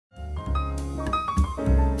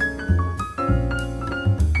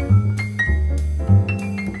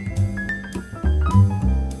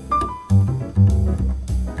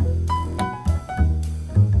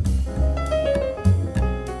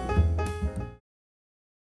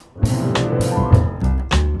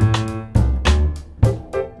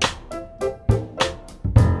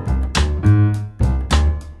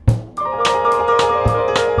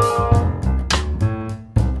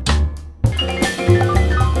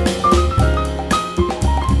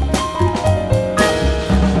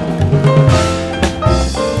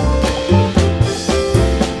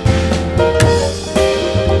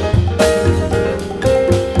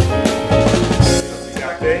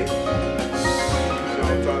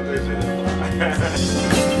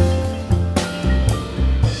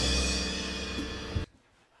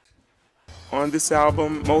On this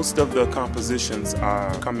album, most of the compositions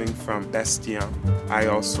are coming from Bastien. I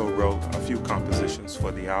also wrote a few compositions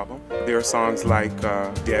for the album. There are songs like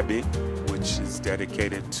Debbie, which is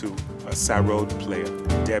dedicated to a sarod player,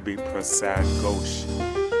 Debbie Prasad Ghosh.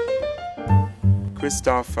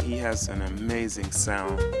 Christophe, he has an amazing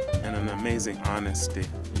sound and an amazing honesty,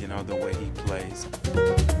 you know, the way he plays.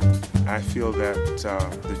 I feel that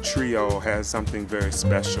the trio has something very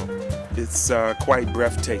special. It's quite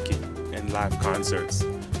breathtaking in live concerts,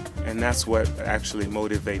 and that's what actually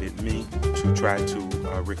motivated me to try to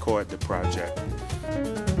record the project.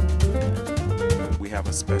 We have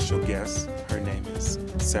a special guest. Her name is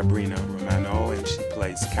Sabrina Romano, and she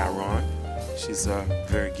plays Caron. She's a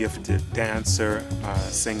very gifted dancer,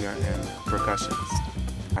 singer, and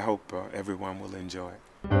percussionist. I hope everyone will enjoy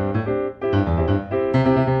it.